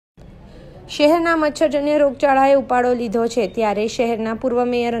શહેરના મચ્છરજન્ય રોગચાળાએ ઉપાડો લીધો છે, ત્યારે શહેરના પૂર્વ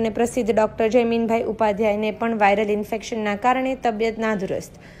મેયર અને પ્રસિદ્ધ ડોક્ટર જયમીનભાઈ ઉપાધ્યાયને પણ વાયરલ ઇન્ફેક્શનના કારણે તબિયત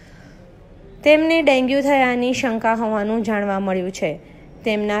નાદુરસ્ત. તેમને ડેન્ગ્યુ થયાની શંકા હોવાનું જાણવા મળ્યું છે.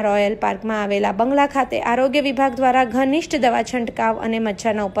 તેમના રોયલ પાર્કમાં આવેલા બંગલા ખાતે આરોગ્ય વિભાગ દ્વારા ઘનિષ્ઠ દવા છંટકાવ અને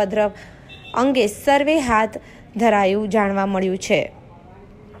મચ્છરના ઉપદ્રવ અંગે સર્વે હાથ ધરાયું જાણવા મળ્યું છે.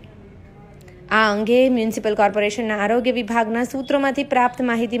 આ અંગે મ્યુનિસિપલ કોર્પોરેશનના આરોગ્ય વિભાગના સૂત્રોમાંથી પ્રાપ્ત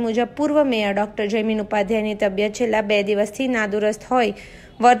માહિતી મુજબ પૂર્વ મેયર ડોક્ટર જયમીન ઉપાધ્યાયની તબિયત છેલ્લા 2 દિવસથી નાદુરસ્ત હોય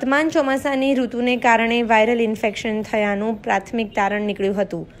વર્તમાન ચોમાસાની ઋતુને કારણે વાયરલ ઇન્ફેક્શન થયાનું પ્રાથમિક તારણ નીકળ્યું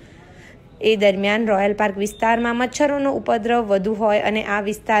હતું. એ દરમિયાન રોયલ પાર્ક વિસ્તારમાં મચ્છરોનો ઉપદ્રવ વધુ હોય અને આ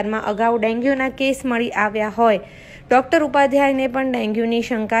વિસ્તારમાં અગાઉ ડેન્ગ્યુના કેસ મળી આવ્યા હોય ડોક્ટર ઉપાધ્યાયને પણ ડેન્ગ્યુની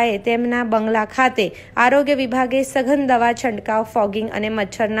શંકાએ તેમના બંગલા ખાતે આરોગ્ય વિભાગે સઘન દવા છંટકાવ, ફોગિંગ અને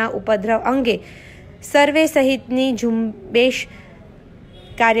મચ્છરના ઉપદ્રવ અંગે સર્વે સહિતની ઝુંબેશ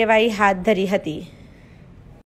કાર્યવાહી હાથ ધરી હતી.